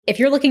If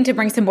you're looking to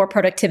bring some more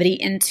productivity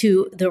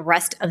into the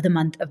rest of the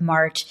month of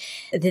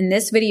March, then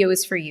this video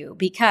is for you,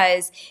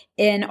 because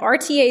in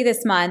RTA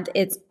this month,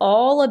 it's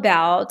all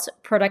about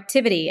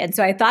productivity. And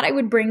so I thought I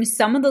would bring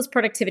some of those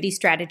productivity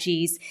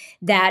strategies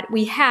that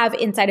we have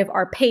inside of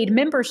our paid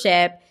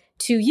membership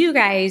to you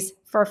guys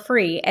for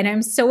free. And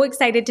I'm so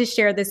excited to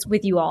share this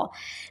with you all,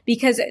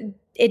 because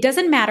it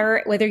doesn't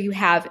matter whether you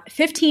have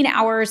 15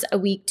 hours a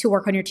week to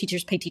work on your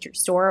Teachers Pay Teachers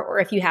store, or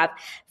if you have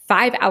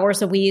 5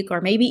 hours a week,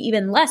 or maybe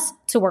even less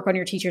to work on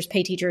your Teachers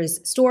Pay Teachers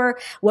store.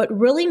 What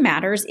really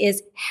matters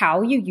is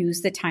how you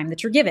use the time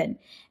that you're given.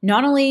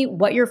 Not only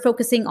what you're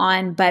focusing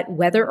on, but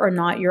whether or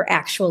not you're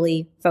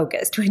actually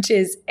focused, which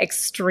is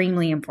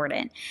extremely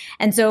important.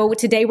 And so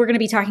today we're going to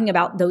be talking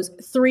about those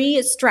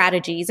 3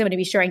 strategies. I'm going to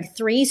be sharing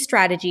 3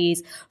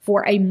 strategies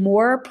for a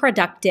more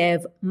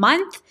productive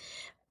month.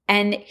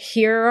 And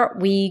here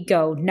we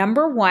go.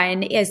 Number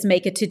 1 is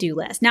make a to-do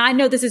list. Now, I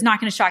know this is not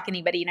going to shock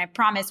anybody, and I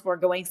promise we're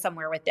going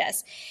somewhere with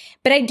this.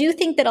 But I do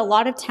think that a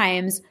lot of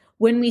times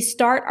when we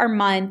start our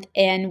month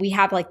and we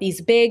have like these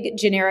big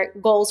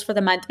generic goals for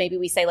the month, maybe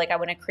we say like, I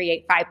want to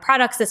create 5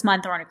 products this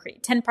month, or I want to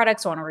create 10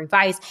 products, or I want to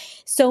revise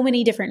so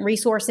many different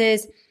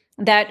resources,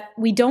 that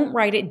we don't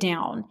write it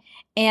down.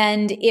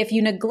 And if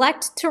you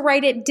neglect to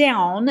write it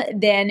down,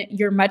 then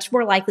you're much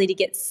more likely to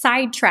get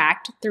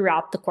sidetracked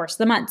throughout the course of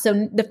the month.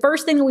 So the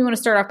first thing that we want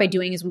to start off by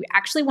doing is we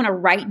actually want to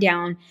write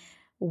down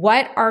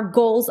what our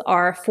goals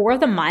are for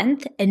the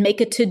month and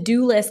make a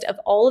to-do list of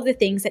all of the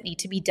things that need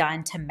to be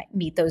done to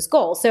meet those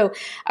goals. So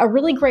a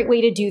really great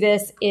way to do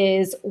this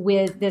is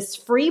with this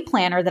free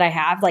planner that I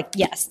have. Like,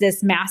 yes,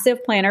 this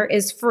massive planner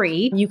is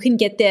free. You can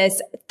get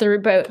this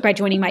through by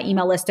joining my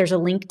email list. There's a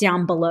link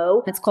down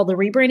below. It's called the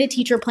Rebranded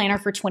Teacher Planner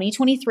for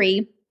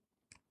 2023.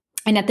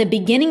 And at the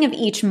beginning of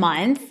each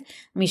month,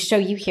 let me show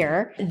you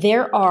here,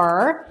 there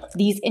are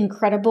these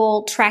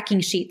incredible tracking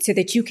sheets so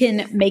that you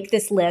can make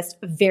this list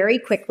very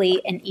quickly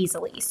and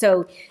easily.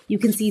 So you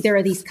can see there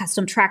are these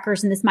custom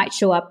trackers, and this might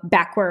show up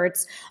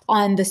backwards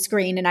on the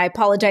screen. And I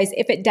apologize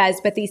if it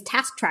does, but these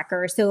task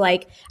trackers. So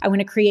like, I want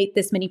to create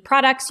this many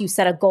products. You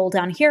set a goal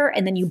down here,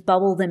 and then you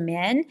bubble them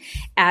in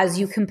as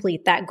you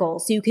complete that goal.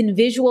 So you can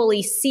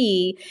visually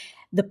see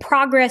the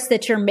progress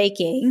that you're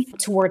making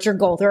towards your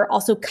goal. There are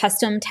also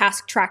custom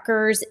task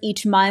trackers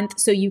each month,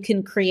 so you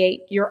can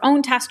create your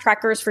own task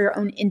trackers for your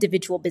own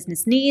individual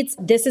business needs.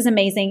 This is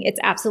amazing. It's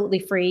absolutely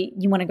free.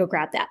 You want to go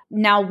grab that.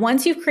 Now,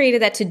 once you've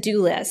created that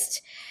to-do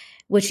list,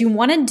 what you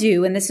want to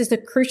do, and this is the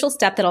crucial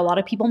step that a lot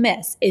of people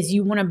miss, is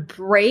you want to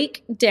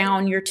break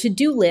down your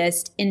to-do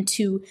list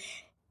into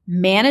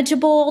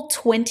manageable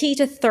 20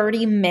 to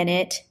 30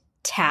 minute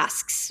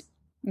tasks.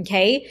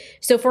 Okay.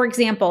 So for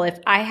example, if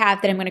I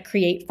have that I'm going to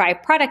create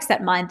 5 products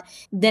that month,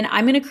 then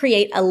I'm going to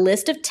create a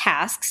list of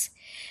tasks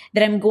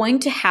that I'm going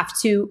to have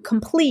to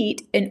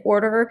complete in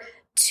order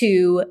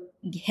to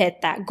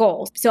hit that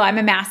goal. So I'm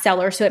a mass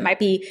seller, so it might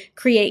be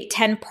create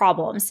 10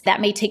 problems.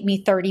 That may take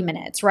me 30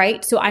 minutes,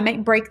 right? So I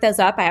might break those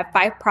up. I have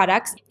 5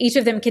 products, each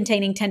of them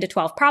containing 10 to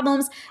 12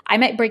 problems. I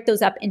might break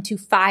those up into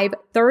 5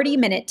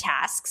 30-minute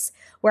tasks,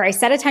 where I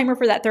set a timer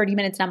for that 30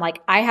 minutes and I'm like,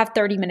 I have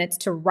 30 minutes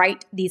to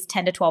write these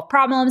 10 to 12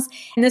 problems.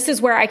 And this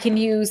is where I can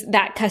use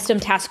that custom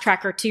task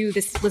tracker too.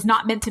 This was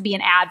not meant to be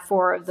an ad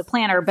for the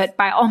planner, but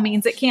by all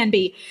means it can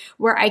be,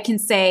 where I can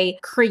say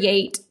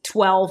create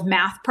 12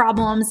 math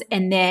problems,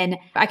 and then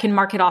I can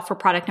mark it off for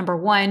product number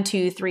 1,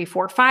 2, 3,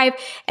 4, 5.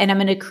 And I'm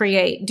going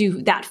to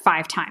do that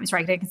 5 times,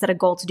 right? I can set a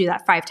goal to do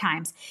that 5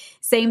 times.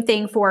 Same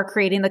thing for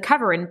creating the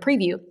cover and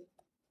preview.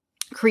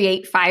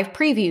 Create 5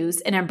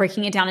 previews, and I'm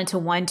breaking it down into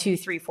 1, 2,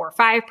 3, 4,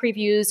 5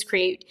 previews,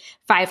 create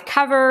 5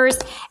 covers.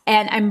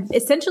 And I'm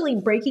essentially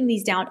breaking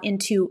these down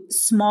into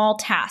small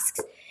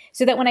tasks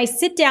so that when I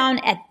sit down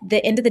at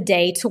the end of the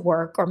day to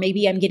work, or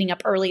maybe I'm getting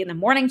up early in the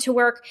morning to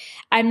work,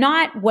 I'm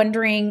not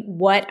wondering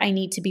what I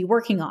need to be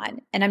working on.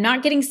 And I'm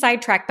not getting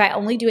sidetracked by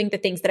only doing the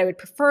things that I would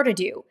prefer to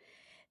do.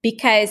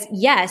 Because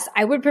yes,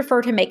 I would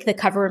prefer to make the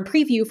cover and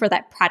preview for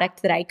that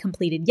product that I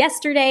completed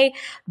yesterday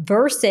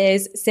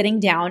versus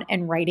sitting down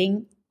and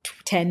writing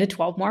 10 to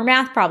 12 more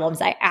math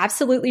problems. I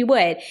absolutely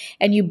would.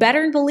 And you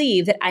better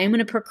believe that I am going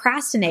to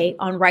procrastinate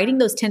on writing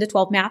those 10 to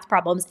 12 math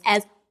problems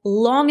as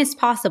long as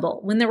possible,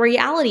 when the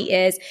reality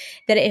is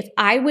that if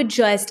I would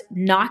just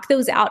knock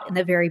those out in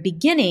the very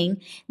beginning,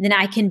 then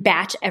I can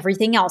batch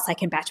everything else. I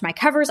can batch my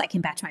covers, I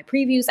can batch my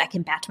previews, I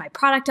can batch my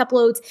product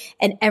uploads,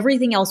 and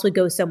everything else would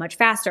go so much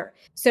faster.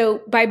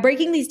 So by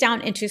breaking these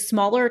down into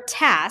smaller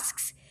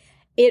tasks,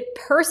 it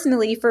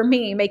personally, for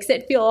me, makes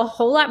it feel a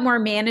whole lot more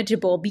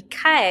manageable,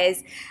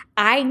 because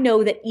I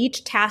know that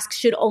each task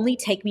should only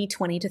take me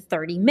 20 to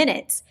 30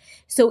 minutes.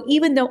 So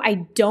even though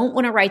I don't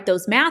want to write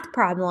those math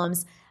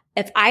problems,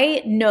 if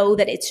I know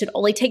that it should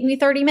only take me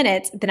 30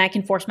 minutes, then I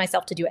can force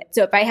myself to do it.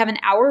 So if I have an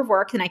hour of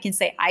work, then I can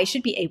say I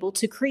should be able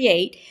to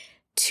create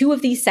 2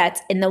 of these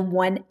sets in the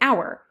 1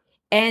 hour.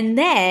 And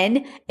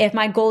then if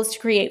my goal is to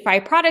create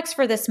 5 products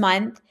for this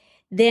month,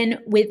 then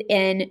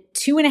within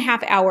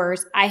 2.5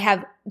 hours, I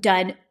have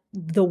done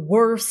the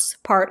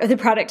worst part of the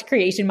product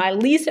creation, my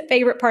least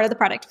favorite part of the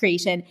product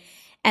creation.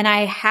 And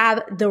I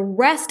have the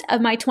rest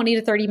of my 20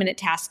 to 30 minute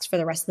tasks for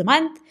the rest of the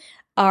month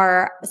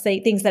are, say,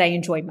 things that I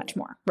enjoy much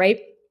more, right?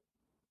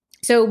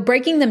 So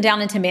breaking them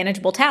down into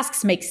manageable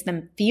tasks makes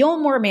them feel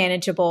more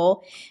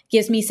manageable,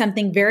 gives me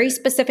something very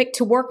specific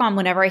to work on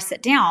whenever I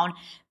sit down.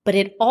 But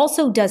it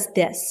also does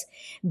this.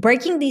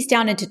 Breaking these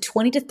down into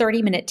 20 to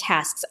 30 minute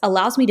tasks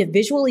allows me to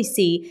visually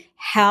see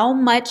how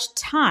much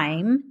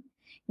time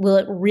will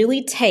it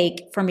really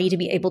take for me to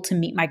be able to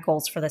meet my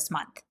goals for this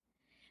month.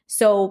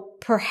 So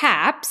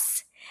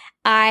perhaps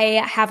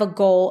I have a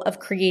goal of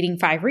creating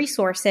 5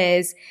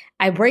 resources.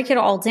 I break it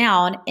all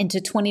down into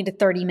 20 to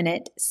 30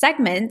 minute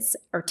segments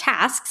or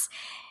tasks.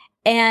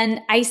 And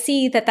I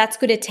see that that's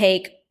going to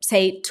take,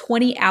 say,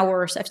 20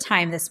 hours of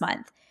time this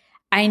month.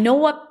 I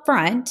know up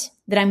front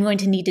that I'm going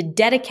to need to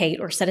dedicate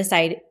or set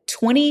aside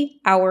 20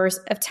 hours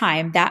of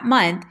time that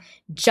month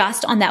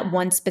just on that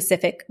one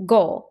specific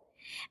goal.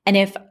 And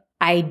if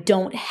I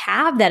don't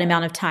have that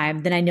amount of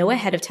time, then I know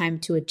ahead of time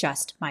to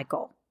adjust my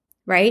goal,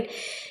 right?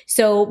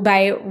 So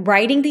by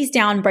writing these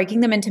down,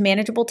 breaking them into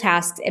manageable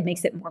tasks, it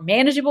makes it more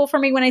manageable for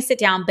me when I sit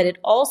down, but it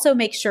also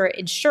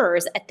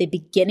ensures at the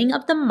beginning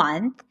of the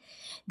month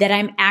that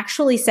I'm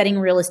actually setting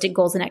realistic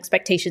goals and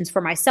expectations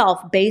for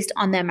myself based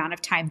on the amount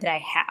of time that I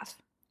have.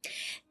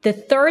 The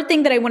third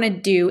thing that I want to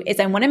do is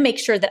I want to make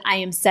sure that I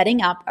am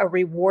setting up a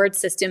reward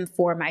system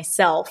for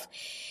myself.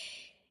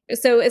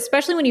 So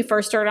especially when you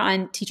first start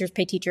on Teachers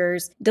Pay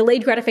Teachers,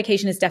 delayed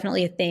gratification is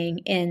definitely a thing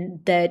in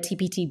the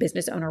TPT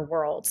business owner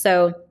world.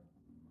 So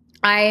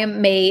I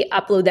may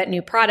upload that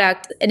new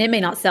product and it may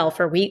not sell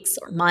for weeks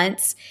or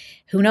months.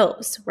 Who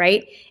knows,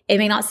 right? It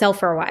may not sell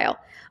for a while.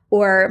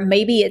 Or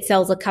maybe it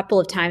sells a couple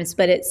of times,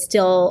 but it's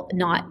still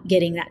not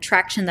getting that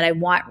traction that I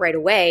want right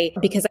away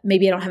because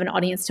maybe I don't have an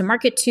audience to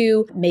market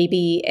to.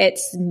 Maybe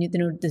it's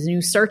the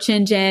new search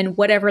engine,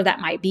 whatever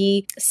that might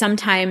be.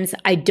 Sometimes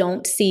I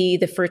don't see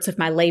the fruits of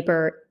my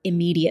labor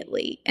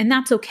immediately, and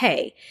that's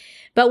okay.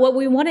 But what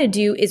we want to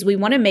do is we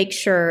want to make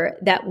sure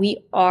that we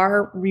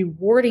are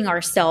rewarding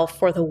ourselves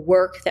for the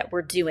work that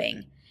we're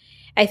doing.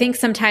 I think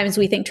sometimes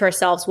we think to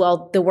ourselves,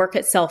 well, the work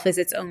itself is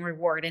its own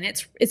reward, and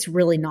it's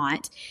really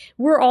not.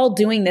 We're all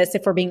doing this,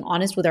 if we're being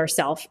honest with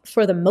ourselves,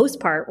 for the most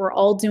part, we're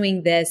all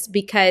doing this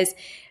because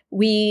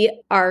we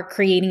are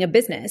creating a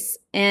business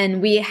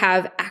and we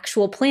have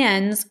actual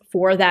plans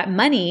for that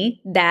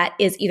money that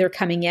is either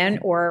coming in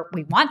or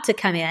we want to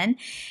come in.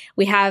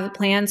 We have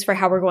plans for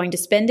how we're going to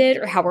spend it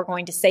or how we're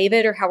going to save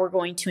it or how we're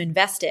going to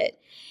invest it.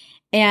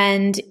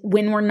 And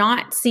when we're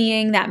not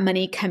seeing that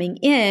money coming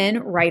in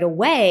right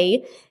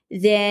away,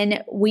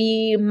 then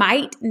we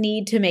might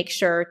need to make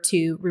sure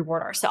to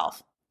reward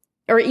ourselves.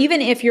 Or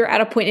even if you're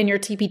at a point in your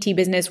TPT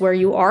business where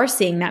you are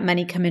seeing that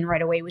money come in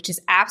right away, which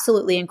is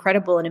absolutely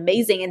incredible and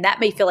amazing, and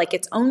that may feel like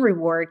its own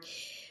reward,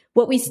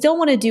 what we still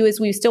want to do is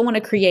we still want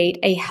to create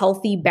a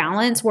healthy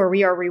balance where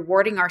we are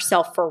rewarding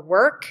ourselves for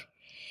work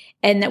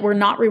and that we're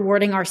not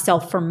rewarding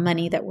ourselves for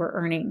money that we're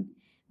earning.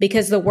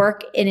 Because the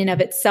work in and of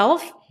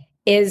itself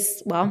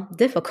is, well,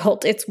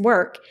 difficult. It's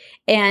work.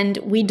 And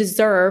we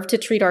deserve to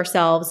treat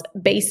ourselves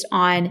based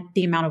on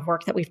the amount of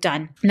work that we've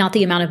done, not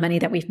the amount of money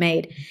that we've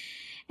made.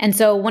 And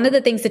so one of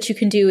the things that you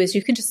can do is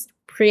you can just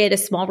create a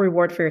small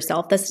reward for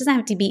yourself. This doesn't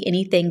have to be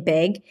anything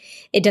big.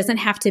 It doesn't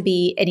have to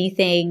be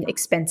anything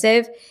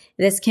expensive.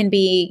 This can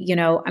be,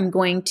 I'm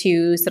going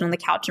to sit on the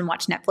couch and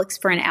watch Netflix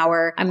for an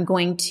hour. I'm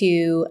going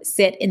to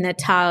sit in the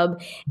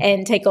tub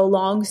and take a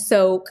long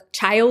soak,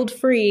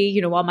 child-free,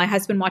 while my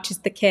husband watches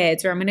the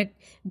kids, or I'm going to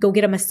go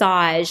get a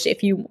massage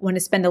if you want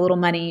to spend a little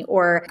money,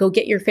 or go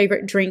get your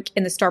favorite drink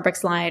in the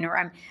Starbucks line, or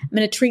I'm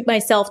going to treat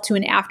myself to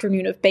an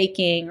afternoon of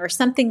baking or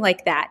something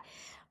like that.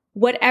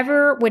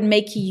 Whatever would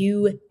make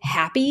you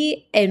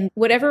happy and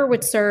whatever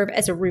would serve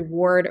as a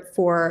reward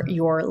for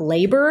your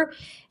labor,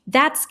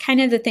 that's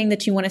kind of the thing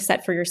that you want to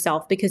set for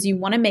yourself, because you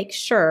want to make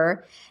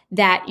sure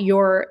that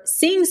you're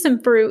seeing some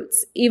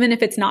fruits, even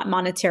if it's not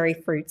monetary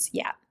fruits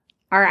yet.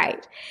 All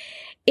right.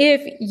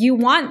 If you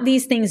want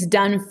these things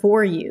done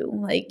for you,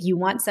 like you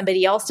want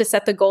somebody else to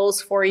set the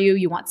goals for you,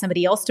 you want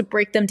somebody else to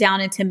break them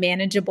down into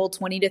manageable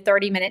 20 to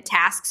 30 minute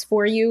tasks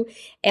for you,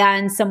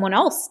 and someone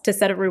else to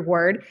set a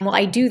reward. Well,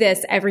 I do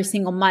this every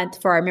single month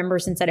for our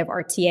members inside of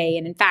RTA.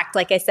 And in fact,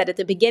 like I said at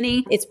the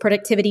beginning, it's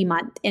productivity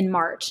month in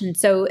March. And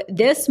so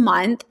this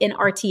month in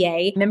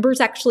RTA, members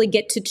actually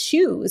get to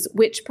choose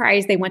which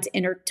prize they want to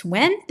enter to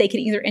win. They can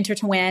either enter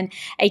to win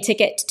a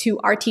ticket to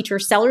our Teacher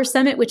Seller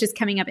Summit, which is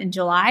coming up in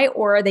July,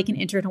 or they can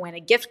enter to win a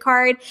gift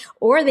card,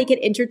 or they could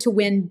enter to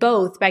win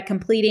both by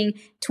completing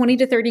 20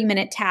 to 30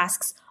 minute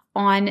tasks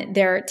on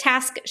their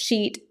task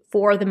sheet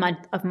for the month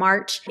of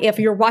March. If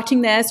you're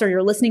watching this or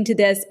you're listening to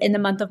this in the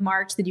month of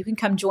March, then you can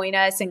come join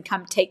us and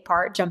come take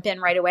part, jump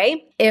in right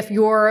away. If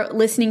you're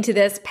listening to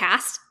this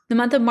past the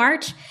month of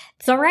March,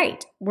 it's all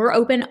right. We're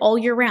open all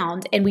year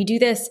round, and we do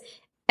this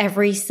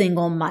every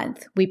single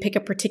month. We pick a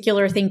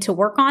particular thing to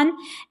work on,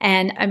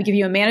 and I'm going to give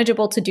you a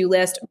manageable to-do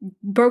list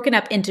broken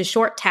up into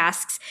short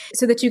tasks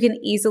so that you can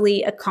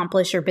easily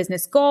accomplish your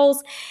business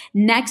goals.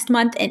 Next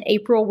month in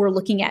April, we're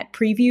looking at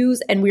previews,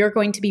 and we are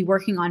going to be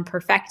working on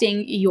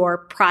perfecting your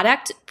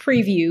product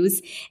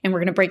previews, and we're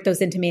going to break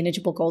those into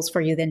manageable goals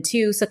for you then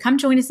too. So come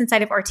join us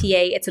inside of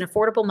RTA. It's an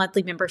affordable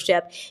monthly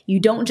membership. You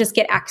don't just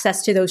get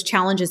access to those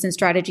challenges and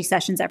strategy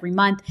sessions every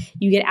month.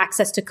 You get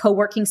access to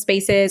co-working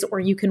spaces,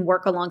 or you can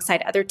work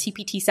alongside other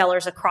TPT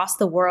sellers across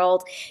the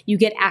world. You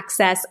get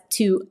access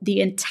to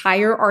the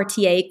entire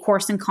RTA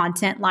course and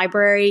content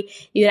library.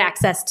 You get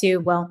access to,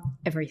 well,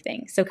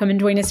 everything. So come and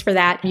join us for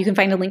that. You can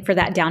find a link for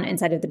that down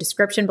inside of the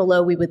description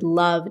below. We would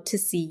love to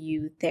see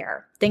you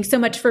there. Thanks so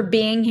much for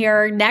being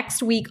here.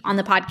 Next week on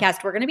the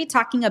podcast, we're going to be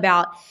talking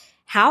about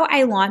how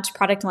I launch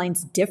product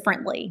lines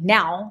differently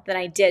now than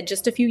I did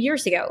just a few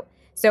years ago.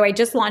 So I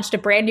just launched a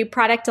brand new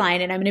product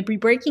line, and I'm going to be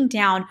breaking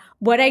down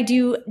what I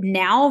do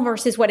now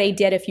versus what I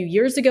did a few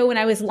years ago when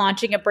I was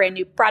launching a brand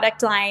new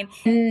product line,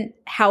 and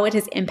how it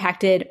has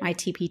impacted my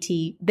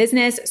TPT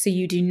business. So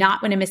you do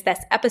not want to miss this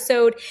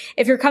episode.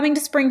 If you're coming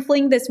to Spring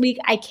Fling this week,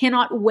 I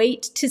cannot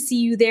wait to see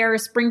you there.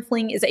 Spring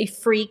Fling is a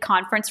free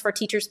conference for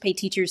teachers pay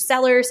teachers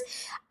sellers,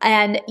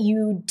 and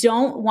you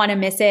don't want to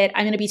miss it.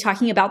 I'm going to be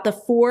talking about the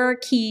 4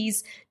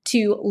 keys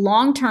to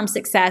long-term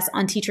success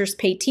on Teachers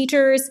Pay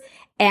Teachers.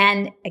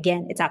 And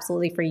again, it's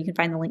absolutely free. You can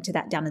find the link to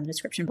that down in the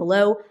description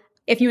below.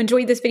 If you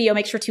enjoyed this video,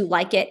 make sure to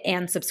like it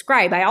and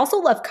subscribe. I also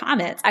love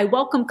comments. I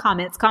welcome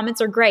comments. Comments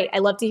are great. I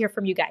love to hear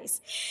from you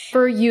guys.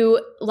 For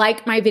you,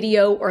 like my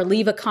video or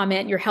leave a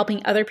comment, you're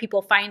helping other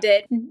people find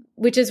it,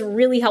 which is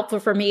really helpful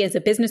for me as a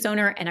business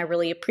owner, and I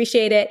really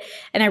appreciate it.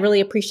 And I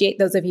really appreciate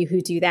those of you who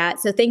do that.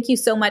 So thank you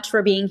so much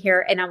for being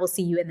here, and I will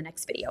see you in the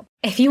next video.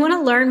 If you want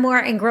to learn more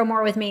and grow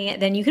more with me,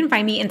 then you can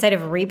find me inside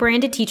of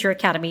Rebranded Teacher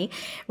Academy.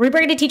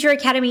 Rebranded Teacher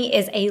Academy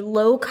is a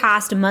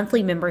low-cost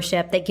monthly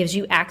membership that gives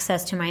you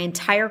access to my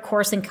entire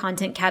course and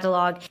content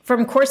catalog,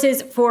 from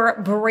courses for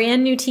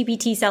brand new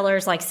TPT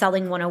sellers like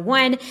Selling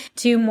 101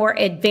 to more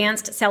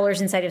advanced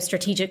sellers inside of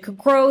strategic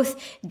growth,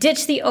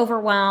 Ditch the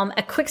Overwhelm,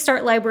 a quick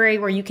start library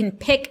where you can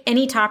pick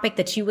any topic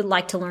that you would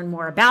like to learn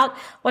more about,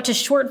 watch a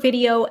short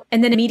video,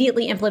 and then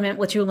immediately implement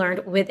what you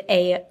learned with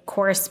a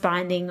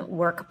corresponding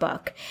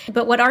workbook.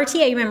 But what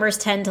RTA members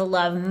tend to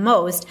love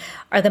most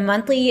are the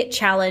monthly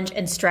challenge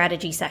and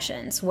strategy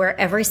sessions, where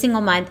every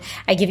single month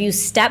I give you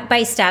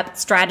step-by-step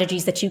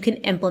strategies that you can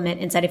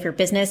implement inside of your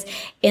business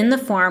in the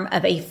form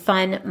of a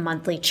fun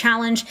monthly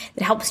challenge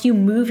that helps you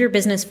move your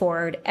business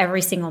forward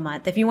every single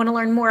month. If you want to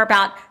learn more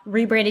about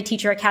Rebranded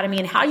Teacher Academy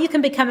and how you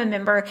can become a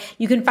member,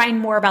 you can find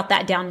more about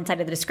that down inside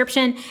of the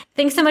description.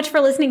 Thanks so much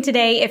for listening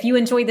today. If you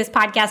enjoyed this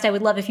podcast, I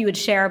would love if you would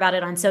share about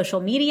it on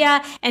social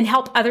media and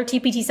help other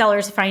TPT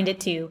sellers find it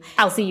too.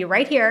 I'll see you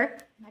right here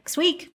next week.